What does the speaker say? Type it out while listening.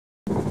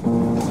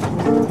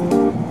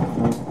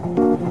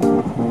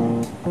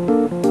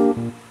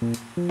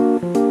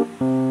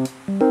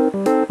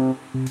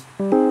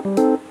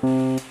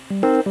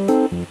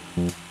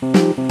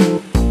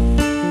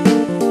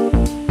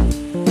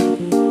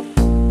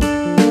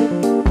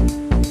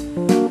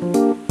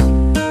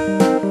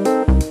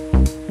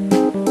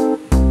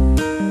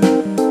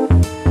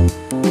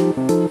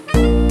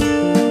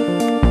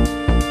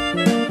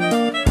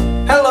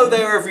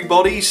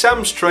Everybody,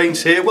 Sam's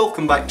Trains here.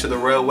 Welcome back to the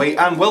railway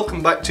and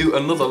welcome back to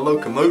another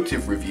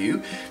locomotive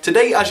review.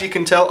 Today, as you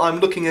can tell, I'm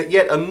looking at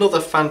yet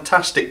another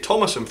fantastic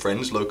Thomas &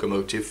 Friends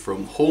locomotive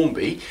from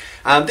Hornby,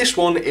 and this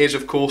one is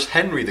of course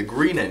Henry the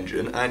Green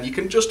Engine, and you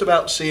can just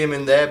about see him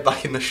in there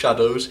back in the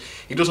shadows.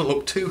 He doesn't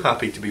look too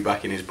happy to be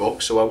back in his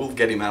box, so I will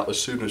get him out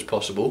as soon as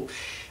possible.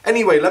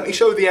 Anyway, let me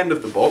show the end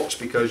of the box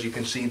because you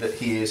can see that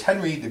he is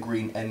Henry the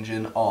Green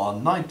Engine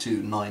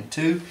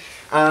R9292,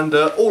 and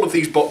all of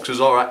these boxes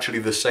are actually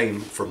the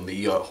same from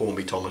the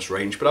Hornby Thomas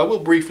range, but I will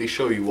briefly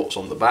show you what's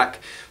on the back.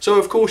 So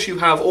of course you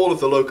have all of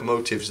the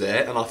locomotives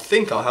there, and I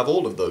think I have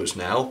all of those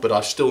now, but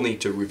I still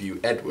need to review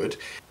Edward.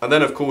 And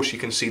then of course you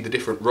can see the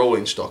different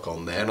rolling stock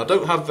on there, and I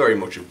don't have very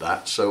much of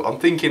that, so I'm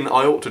thinking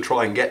I ought to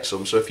try and get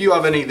some, so if you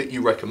have any that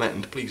you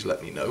recommend, please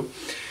let me know.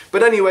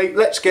 But anyway,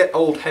 let's get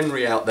old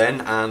Henry out then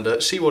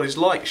and see what he's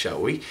like,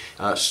 shall we?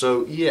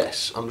 So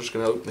yes, I'm just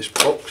going to open this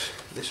box,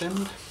 this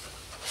end.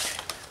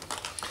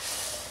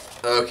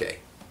 Okay,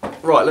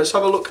 right, let's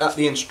have a look at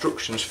the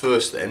instructions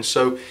first then.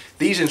 So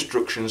these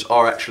instructions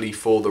are actually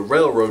for the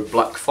Railroad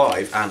Black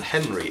 5 and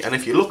Henry, and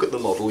if you look at the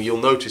model you'll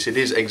notice it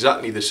is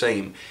exactly the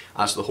same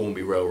as the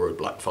Hornby Railroad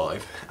Black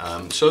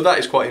 5. So that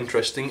is quite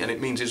interesting, and it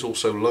means it's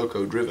also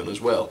loco driven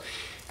as well.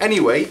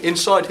 Anyway,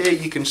 inside here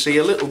you can see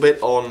a little bit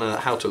on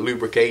how to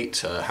lubricate,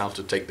 how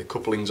to take the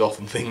couplings off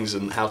and things,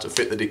 and how to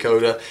fit the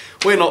decoder.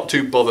 We're not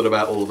too bothered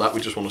about all of that,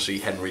 we just want to see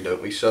Henry,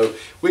 don't we? So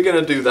we're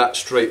going to do that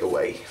straight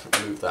away.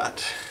 Move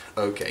that.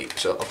 Okay,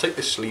 so I'll take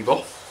this sleeve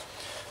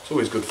off. It's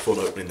always good fun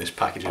opening this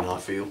packaging, I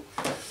feel.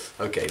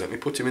 Okay, let me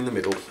put him in the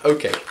middle.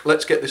 Okay,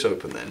 let's get this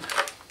open then.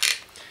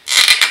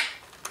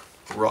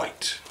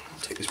 Right.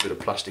 Take this bit of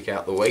plastic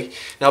out of the way.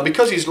 Now,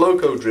 because he's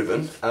loco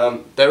driven,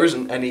 there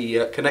isn't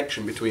any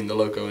connection between the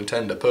loco and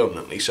tender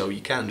permanently, so you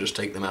can just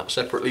take them out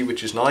separately,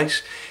 which is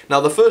nice.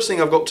 Now, the first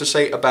thing I've got to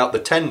say about the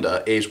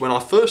tender is when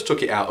I first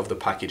took it out of the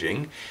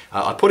packaging,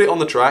 I put it on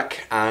the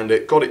track and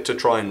it got it to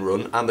try and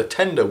run, and the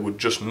tender would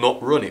just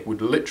not run. It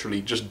would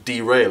literally just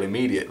derail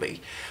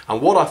immediately. And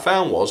what I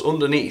found was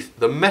underneath,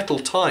 the metal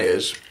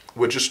tyres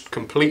were just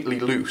completely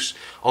loose.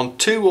 On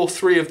 2 or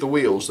 3 of the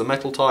wheels, the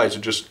metal tyres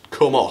had just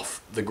come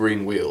off the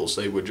green wheels.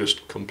 They were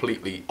just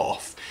completely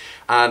off.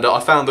 And I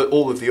found that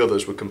all of the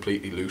others were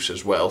completely loose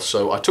as well,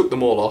 so I took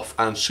them all off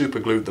and super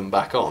glued them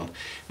back on.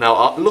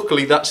 Now,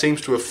 luckily that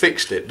seems to have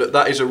fixed it, but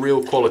that is a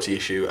real quality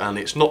issue, and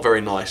it's not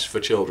very nice for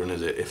children,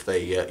 is it, if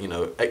they, you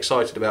know,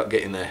 excited about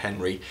getting their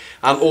Henry,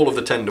 and all of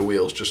the tender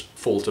wheels just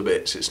fall to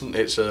bits.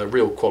 It's a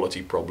real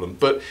quality problem,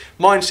 but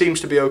mine seems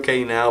to be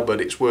okay now,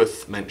 but it's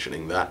worth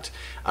mentioning that.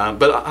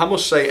 But I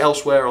must say,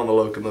 elsewhere on the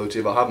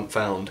locomotive, I haven't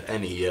found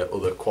any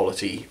other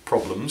quality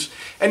problems.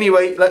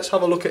 Anyway, let's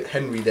have a look at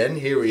Henry then.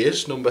 Here he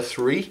is, number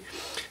 3.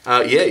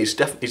 Yeah,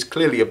 he's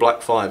clearly a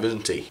black 5,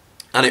 isn't he?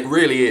 And it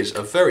really is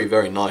a very,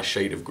 very nice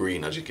shade of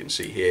green, as you can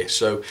see here.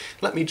 So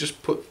let me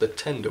just put the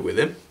tender with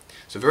him.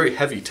 It's a very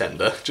heavy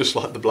tender, just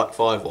like the black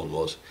 5 one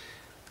was.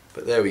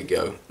 But there we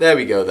go. There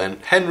we go then.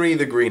 Henry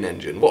the Green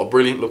Engine. What a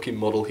brilliant looking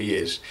model he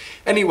is.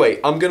 Anyway,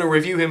 I'm going to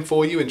review him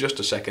for you in just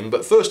a second,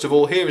 but first of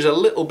all, here is a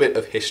little bit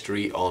of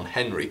history on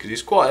Henry, because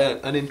he's quite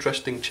an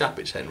interesting chap,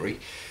 is Henry.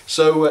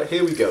 So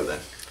here we go then.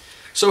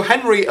 So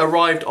Henry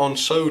arrived on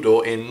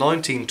Sodor in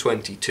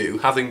 1922,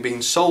 having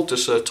been sold to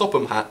Sir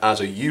Topham Hatt as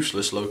a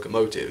useless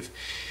locomotive.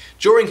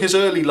 During his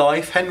early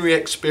life, Henry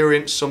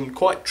experienced some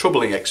quite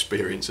troubling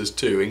experiences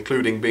too,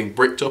 including being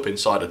bricked up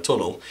inside a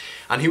tunnel,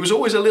 and he was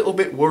always a little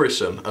bit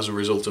worrisome as a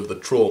result of the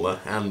trauma,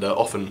 and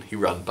often he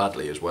ran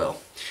badly as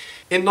well.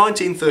 In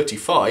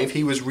 1935,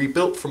 he was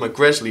rebuilt from a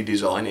Gresley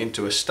design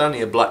into a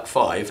Stanier Black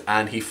 5,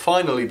 and he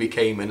finally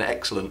became an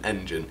excellent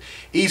engine,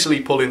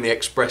 easily pulling the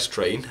express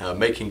train,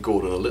 making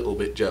Gordon a little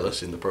bit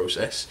jealous in the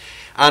process.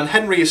 And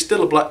Henry is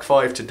still a Black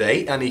 5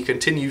 today, and he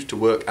continues to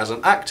work as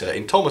an actor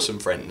in Thomas &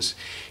 Friends.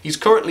 He's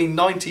currently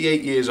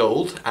 98 years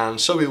old, and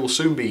so he will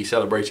soon be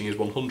celebrating his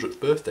 100th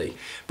birthday,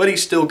 but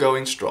he's still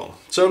going strong.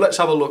 So let's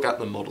have a look at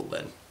the model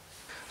then.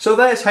 So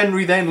there's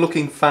Henry then,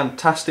 looking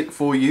fantastic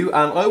for you,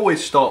 and I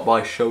always start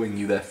by showing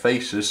you their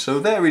faces. So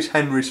there is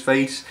Henry's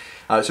face.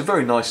 It's a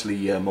very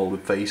nicely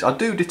moulded face. I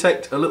do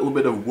detect a little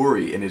bit of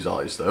worry in his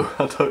eyes though.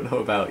 I don't know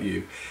about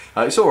you.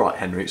 It's alright,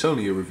 Henry, it's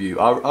only a review.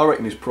 I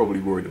reckon he's probably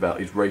worried about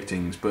his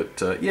ratings,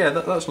 but yeah,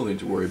 that's nothing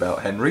to worry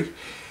about, Henry.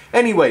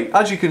 Anyway,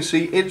 as you can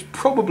see, it's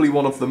probably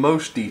one of the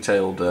most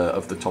detailed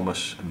of the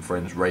Thomas &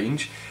 Friends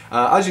range.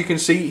 As you can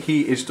see,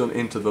 he is done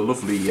into the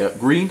lovely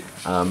green.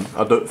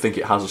 I don't think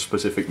it has a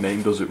specific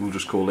name, does it? We'll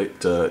just call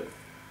it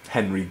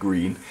Henry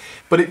green.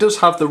 But it does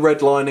have the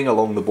red lining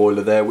along the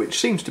boiler there, which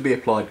seems to be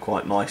applied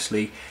quite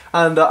nicely.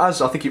 And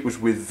as I think it was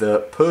with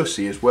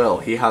Percy as well,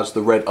 he has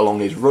the red along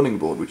his running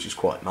board, which is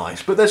quite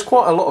nice. But there's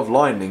quite a lot of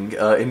lining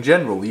in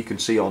general. You can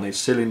see on his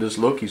cylinders,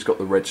 look, he's got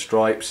the red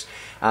stripes.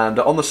 And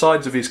on the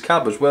sides of his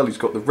cab as well, he's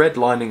got the red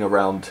lining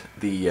around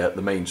the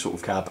main sort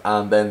of cab,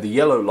 and then the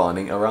yellow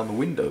lining around the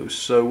windows.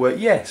 So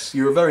yes,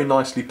 you're a very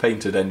nicely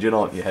painted engine,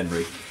 aren't you,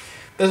 Henry?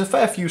 There's a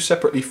fair few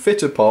separately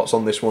fitted parts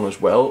on this one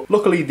as well.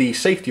 Luckily the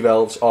safety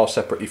valves are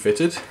separately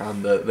fitted,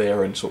 and they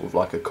are in sort of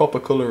like a copper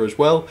colour as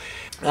well.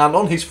 And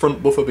on his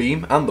front buffer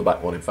beam, and the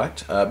back one in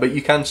fact, but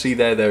you can see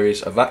there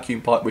is a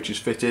vacuum pipe which is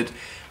fitted.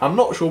 I'm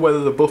not sure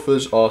whether the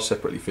buffers are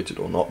separately fitted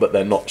or not, but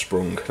they're not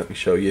sprung. Let me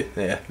show you.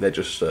 Yeah, they're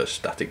just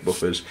static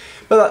buffers,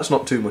 but that's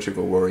not too much of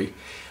a worry.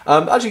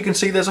 As you can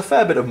see, there's a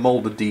fair bit of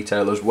moulded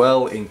detail as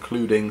well,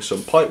 including some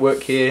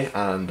pipework here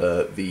and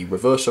the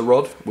reverser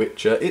rod,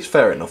 which it's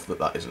fair enough that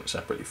that isn't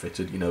separately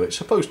fitted. You know, it's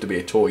supposed to be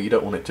a toy, you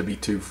don't want it to be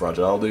too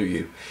fragile, do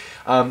you?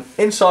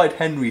 Inside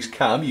Henry's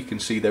cab, you can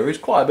see there is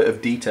quite a bit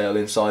of detail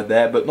inside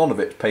there, but none of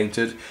it's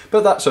painted.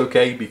 But that's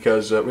okay,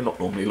 because we're not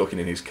normally looking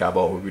in his cab,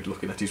 or we'd be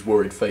looking at his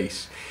worried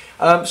face.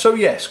 So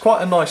yes,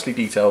 quite a nicely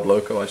detailed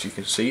loco, as you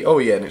can see. Oh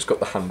yeah, and it's got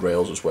the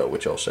handrails as well,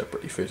 which are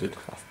separately fitted.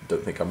 I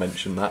don't think I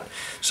mentioned that.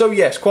 So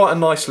yes, quite a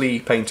nicely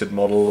painted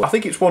model. I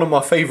think it's one of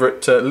my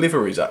favourite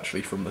liveries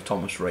actually from the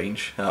Thomas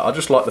range. I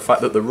just like the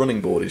fact that the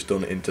running board is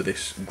done into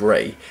this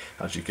grey,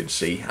 as you can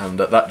see, and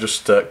that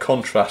just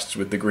contrasts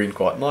with the green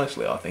quite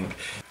nicely, I think.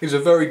 He's a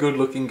very good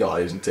looking guy,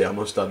 isn't he, I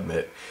must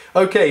admit.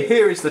 Okay,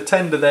 here is the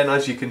tender then,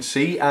 as you can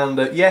see, and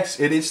yes,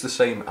 it is the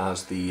same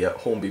as the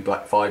Hornby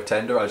Black 5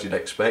 tender, as you'd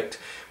expect,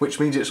 which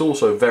means it's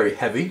also very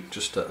heavy,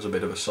 just as a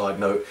bit of a side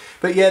note.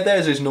 But yeah,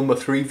 there's his number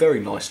 3, very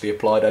nicely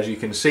applied, as you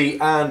can see,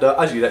 and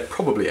as you'd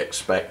probably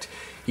expect,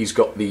 he's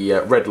got the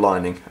red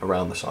lining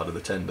around the side of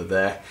the tender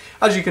there.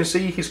 As you can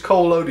see, his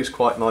coal load is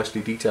quite nicely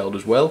detailed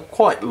as well.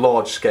 Quite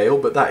large scale,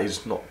 but that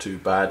is not too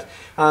bad.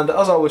 And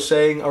as I was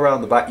saying,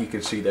 around the back you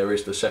can see there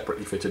is the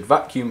separately fitted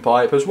vacuum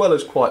pipe, as well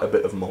as quite a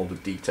bit of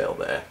moulded detail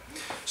there.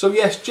 So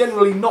yes,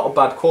 generally not a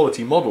bad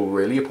quality model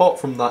really, apart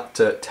from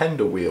that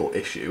tender wheel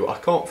issue. I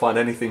can't find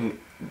anything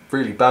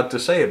really bad to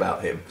say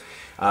about him.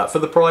 For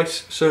the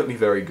price, certainly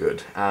very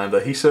good, and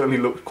he certainly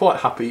looked quite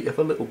happy, if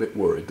a little bit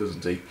worried,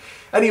 doesn't he?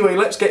 Anyway,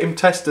 let's get him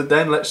tested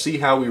then, let's see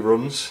how he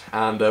runs,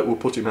 and we'll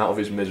put him out of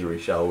his misery,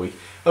 shall we?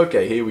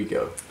 Okay, here we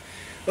go.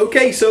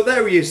 Okay, so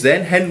there he is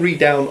then, Henry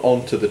down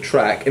onto the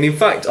track, and in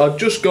fact I've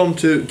just gone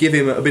to give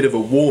him a bit of a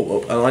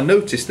warm-up, and I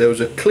noticed there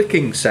was a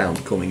clicking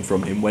sound coming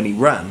from him when he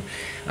ran,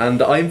 and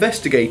I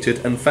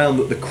investigated and found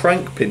that the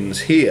crank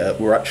pins here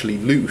were actually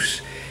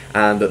loose,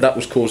 and that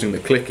was causing the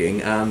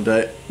clicking, and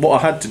what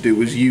I had to do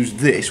was use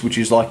this, which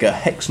is like a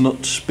hex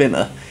nut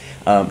spinner,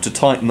 to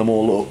tighten them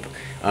all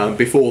up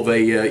before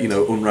they you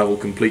know, unravel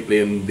completely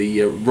and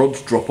the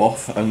rods drop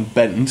off and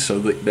bend so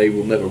that they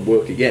will never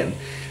work again.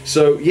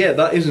 So yeah,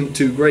 that isn't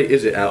too great,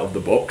 is it, out of the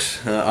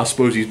box? I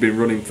suppose he's been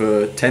running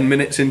for 10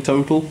 minutes in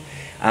total,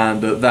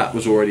 and that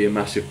was already a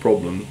massive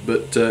problem.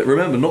 But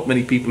remember, not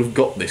many people have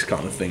got this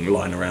kind of thing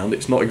lying around.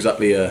 It's not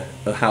exactly a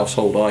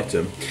household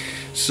item.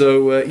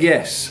 So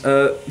yes,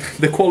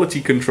 the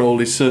quality control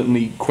is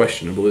certainly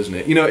questionable, isn't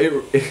it? You know,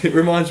 it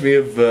reminds me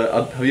of,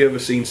 have you ever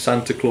seen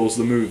Santa Claus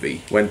the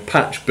movie? When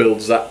Patch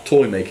builds that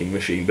toy making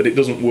machine, but it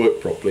doesn't work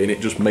properly and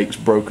it just makes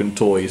broken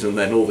toys, and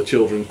then all the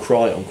children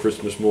cry on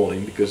Christmas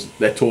morning because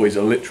their toys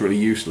are literally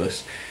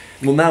useless.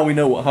 Well, now we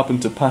know what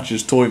happened to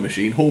Patch's toy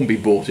machine. Hornby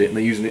bought it and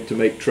they're using it to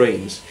make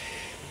trains.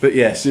 But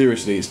yeah,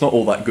 seriously, it's not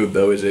all that good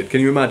though, is it?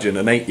 Can you imagine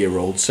an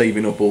 8-year-old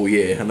saving up all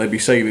year, and they'd be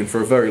saving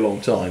for a very long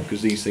time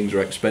because these things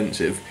are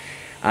expensive,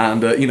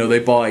 and you know, they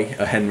buy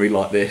a Henry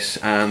like this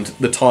and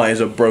the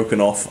tyres are broken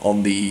off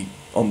on the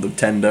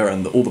tender,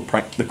 and all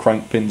the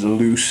crank pins are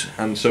loose,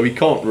 and so he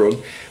can't run.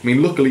 I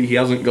mean, luckily he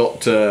hasn't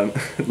got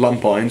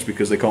lamp irons,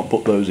 because they can't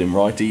put those in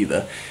right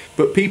either.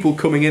 But people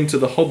coming into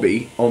the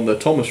hobby on the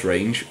Thomas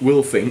range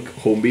will think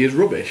Hornby is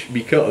rubbish,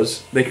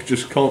 because they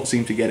just can't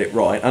seem to get it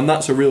right, and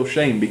that's a real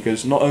shame,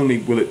 because not only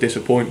will it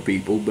disappoint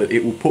people, but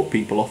it will put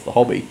people off the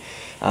hobby,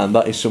 and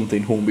that is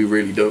something Hornby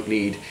really don't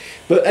need.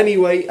 But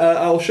anyway,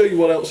 I'll show you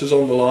what else is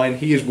on the line.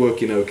 He is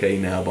working okay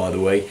now, by the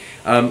way.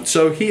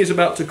 So he is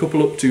about to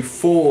couple up to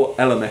 4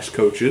 LMS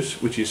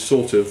coaches, which is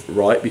sort of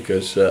right,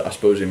 because I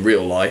suppose in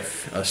real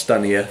life,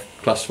 Stanier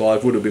Class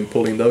 5 would have been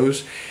pulling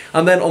those.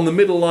 And then on the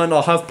middle line,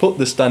 I have put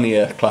the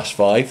Stanier Class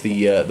 5,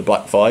 the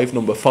Black 5,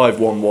 number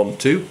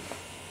 5112.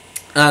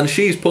 And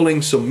she's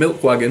pulling some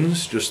milk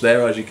wagons just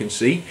there, as you can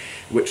see,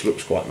 which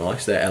looks quite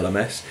nice. They're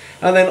LMS.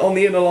 And then on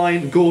the inner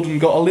line, Gordon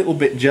got a little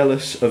bit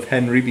jealous of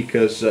Henry,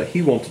 because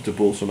he wanted to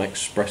pull some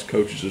express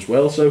coaches as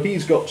well. So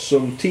he's got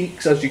some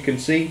teaks, as you can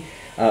see,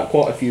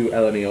 quite a few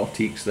LNER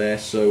teaks there.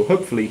 So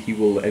hopefully he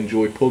will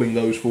enjoy pulling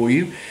those for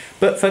you.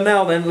 But for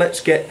now then,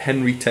 let's get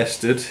Henry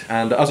tested.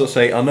 And as I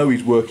say, I know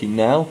he's working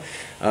now,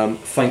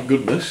 thank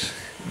goodness.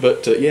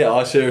 But yeah,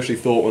 I seriously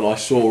thought when I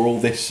saw all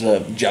this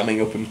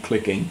jamming up and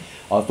clicking,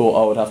 I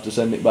thought I would have to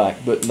send it back,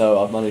 but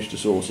no, I've managed to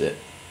source it.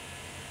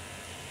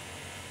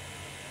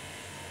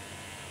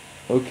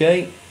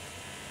 Okay,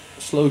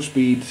 slow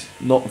speed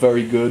not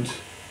very good.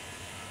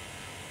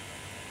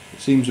 It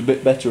seems a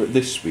bit better at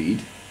this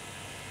speed.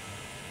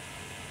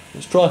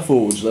 Let's try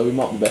forwards though, we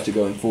might be better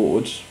going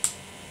forwards.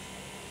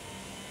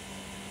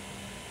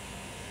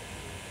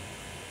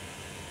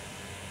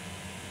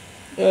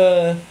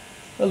 A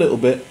little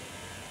bit.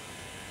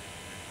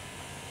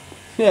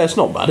 Yeah, it's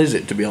not bad, is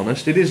it, to be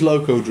honest? It is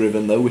loco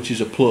driven though, which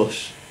is a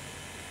plus.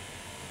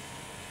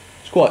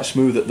 It's quite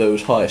smooth at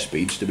those higher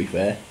speeds, to be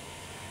fair.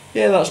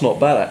 Yeah, that's not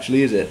bad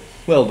actually, is it?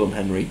 Well done,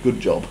 Henry, good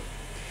job.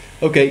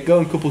 Okay, go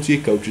and couple to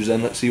your coaches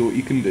then, let's see what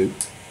you can do.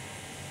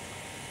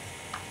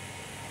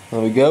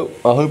 There we go,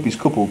 I hope he's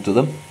coupled to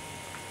them.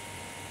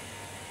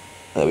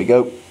 There we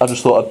go, I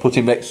just thought I'd put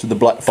him next to the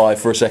Black 5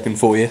 for a second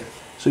for you.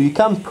 So you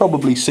can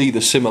probably see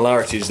the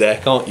similarities there,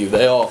 can't you?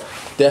 They are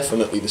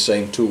definitely the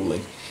same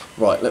tooling.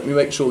 Right, let me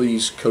make sure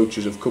these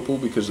coaches have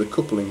coupled because the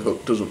coupling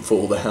hook doesn't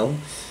fall down.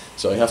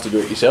 So you have to do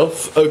it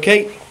yourself.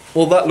 Okay,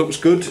 well that looks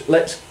good.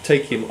 Let's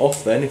take him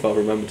off then, if I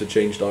remember to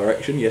change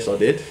direction. Yes, I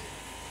did.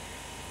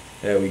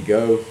 There we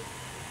go.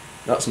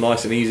 That's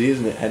nice and easy,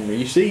 isn't it, Henry?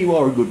 You see, you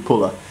are a good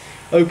puller.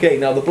 Okay,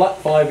 now the Black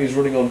 5 is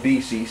running on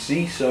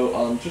DCC, so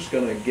I'm just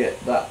going to get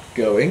that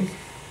going.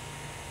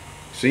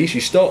 See,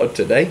 she started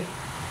today.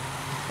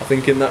 I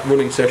think in that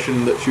running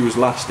session that she was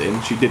last in,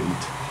 she didn't.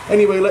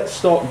 Anyway, let's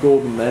start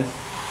Gordon then.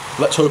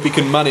 Let's hope he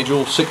can manage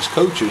all 6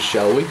 coaches,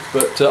 shall we?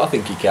 But I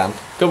think he can.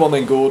 Come on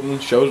then, Gordon,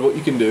 show us what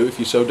you can do if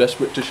you're so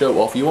desperate to show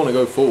off. You want to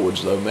go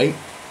forwards though, mate.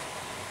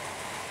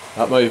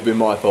 That may have been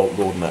my fault,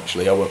 Gordon,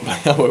 actually. I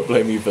won't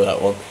blame you for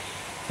that one.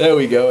 There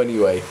we go,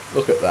 anyway.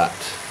 Look at that.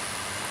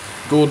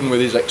 Gordon with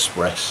his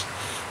express.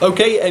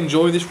 Okay,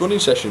 enjoy this running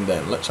session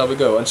then. Let's have a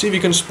go. And see if you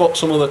can spot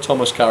some other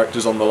Thomas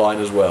characters on the line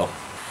as well.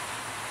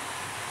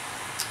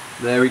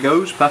 There he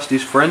goes, past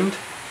his friend.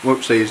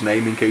 Won't say his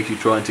name in case you're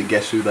trying to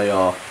guess who they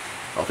are.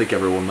 I think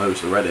everyone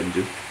knows the red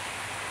engine.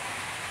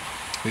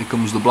 Here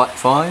comes the Black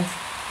 5.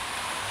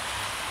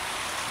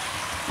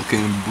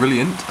 Looking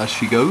brilliant as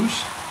she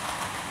goes.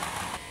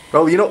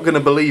 Well, you're not going to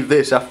believe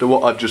this after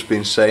what I've just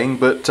been saying,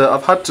 but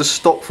I've had to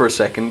stop for a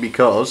second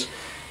because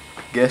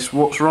guess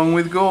what's wrong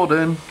with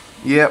Gordon?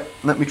 Yep,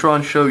 let me try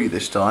and show you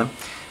this time.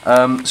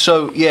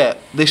 So yeah,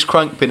 this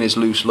crank pin is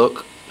loose,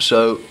 look.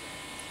 So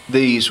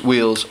these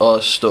wheels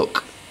are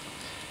stuck.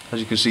 As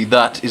you can see,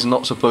 that is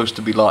not supposed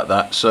to be like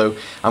that, so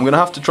I'm going to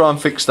have to try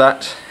and fix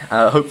that.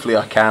 Hopefully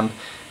I can,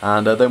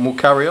 and then we'll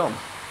carry on.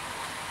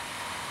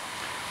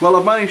 Well,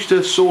 I've managed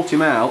to sort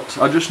him out.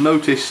 I just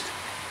noticed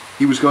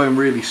he was going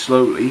really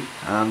slowly,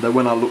 and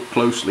when I looked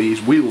closely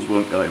his wheels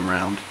weren't going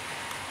round,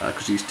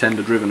 because he's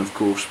tender driven of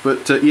course.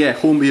 But yeah,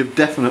 Hornby have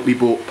definitely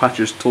bought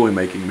Patch's toy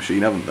making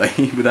machine, haven't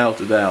they? Without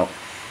a doubt.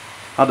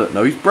 I don't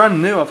know, he's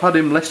brand new. I've had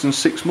him less than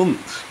 6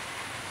 months.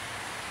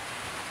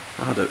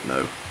 I don't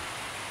know.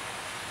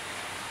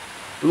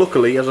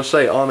 Luckily, as I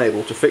say, I'm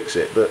able to fix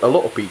it, but a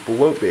lot of people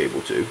won't be able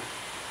to.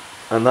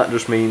 And that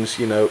just means,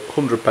 you know,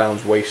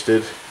 £100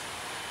 wasted,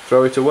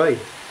 throw it away.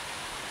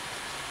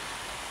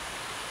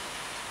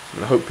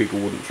 And I hope people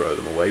wouldn't throw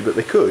them away, but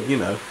they could, you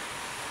know.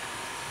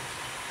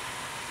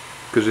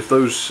 Because if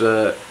those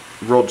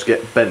rods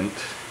get bent,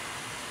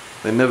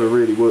 they never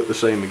really work the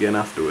same again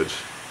afterwards.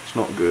 It's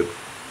not good.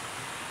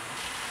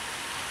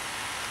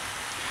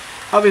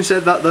 Having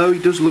said that though, he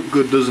does look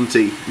good, doesn't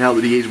he, now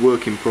that he is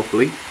working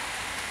properly.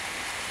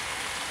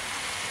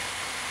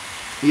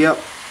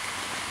 Yep,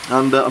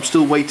 and I'm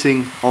still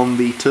waiting on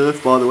the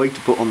turf, by the way,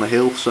 to put on the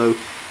hill, so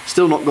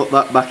still not got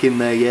that back in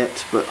there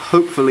yet, but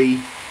hopefully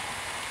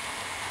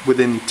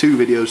within 2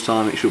 videos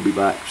time it should be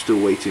back. Still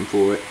waiting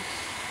for it.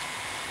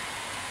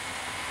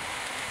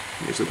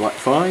 Here's the Black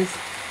 5.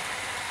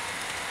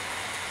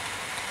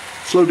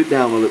 Slowed it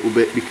down a little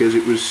bit because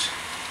it was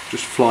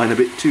just flying a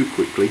bit too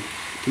quickly.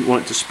 Didn't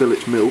want it to spill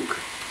its milk.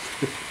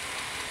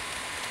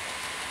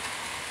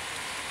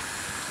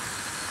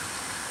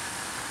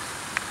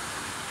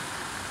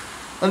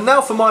 And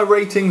now for my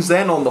ratings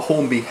then on the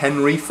Hornby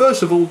Henry.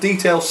 First of all,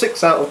 detail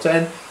 6 out of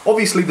 10.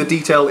 Obviously the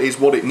detail is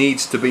what it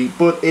needs to be,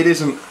 but it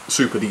isn't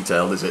super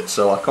detailed, is it?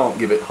 So I can't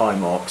give it high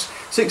marks.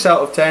 6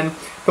 out of 10.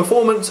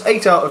 Performance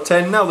 8 out of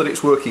 10. Now that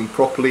it's working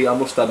properly, I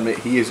must admit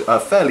he is a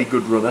fairly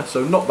good runner,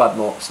 so not bad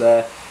marks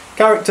there.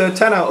 Character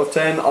 10 out of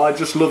 10. I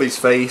just love his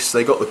face.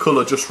 They got the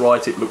colour just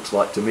right, it looks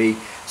like to me.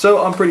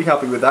 So I'm pretty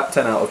happy with that,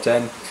 10 out of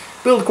 10.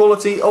 Build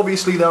quality,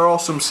 obviously there are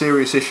some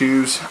serious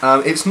issues.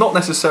 It's not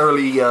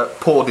necessarily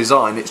poor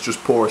design, it's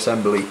just poor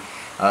assembly.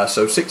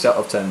 So 6 out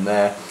of 10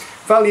 there.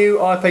 Value,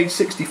 I paid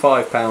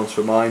 £65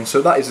 for mine,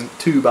 so that isn't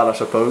too bad I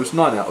suppose,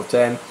 9 out of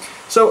 10.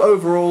 So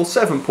overall,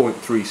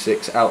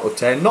 7.36 out of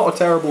 10. Not a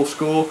terrible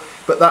score,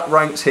 but that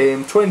ranks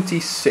him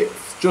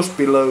 26th, just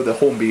below the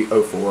Hornby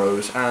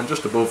 040s and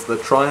just above the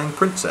Triang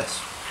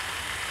Princess.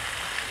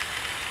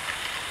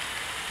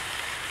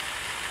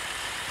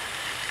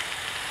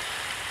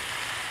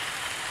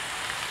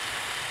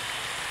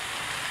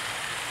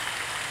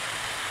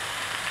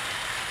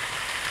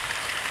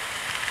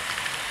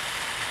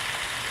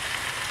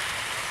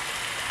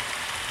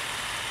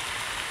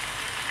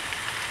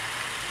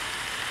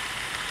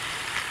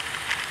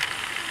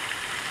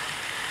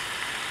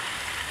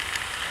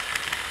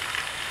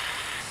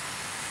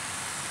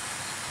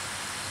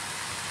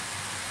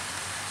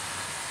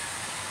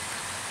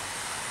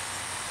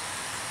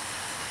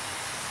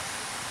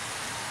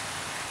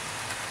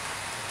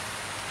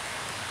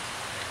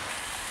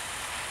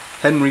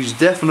 Henry's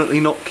definitely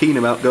not keen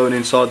about going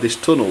inside this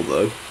tunnel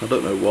though. I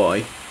don't know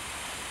why.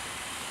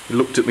 He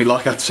looked at me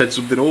like I'd said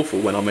something awful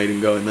when I made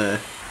him go in there.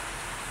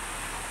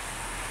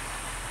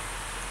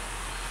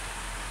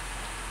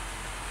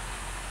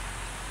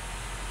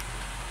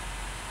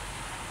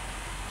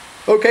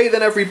 Okay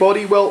then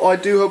everybody, well I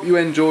do hope you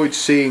enjoyed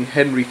seeing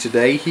Henry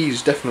today.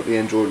 He's definitely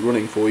enjoyed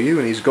running for you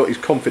and he's got his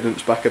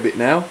confidence back a bit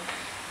now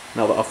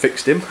that I've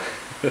fixed him.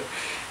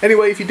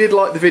 Anyway, if you did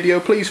like the video,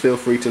 please feel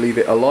free to leave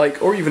it a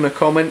like or even a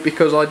comment,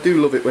 because I do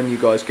love it when you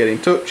guys get in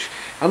touch.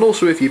 And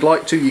also if you'd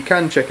like to, you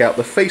can check out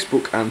the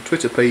Facebook and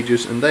Twitter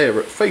pages, and they are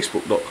at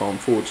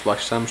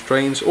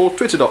facebook.com/samstrains or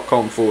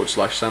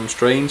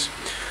twitter.com/samstrains.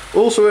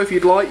 Also, if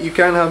you'd like, you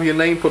can have your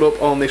name put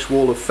up on this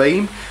wall of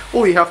fame.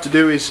 All you have to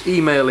do is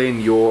email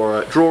in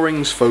your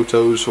drawings,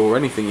 photos or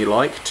anything you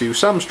like to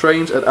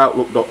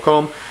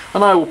samstrains@outlook.com,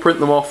 and I will print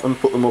them off and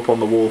put them up on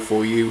the wall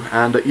for you,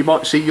 and you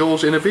might see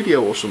yours in a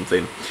video or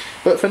something.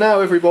 But for now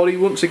everybody,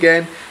 once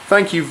again,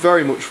 thank you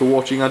very much for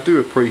watching. I do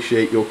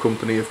appreciate your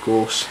company of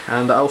course,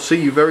 and I'll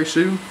see you very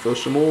soon for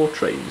some more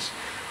trains.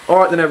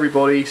 Alright then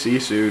everybody, see you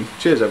soon.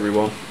 Cheers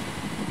everyone.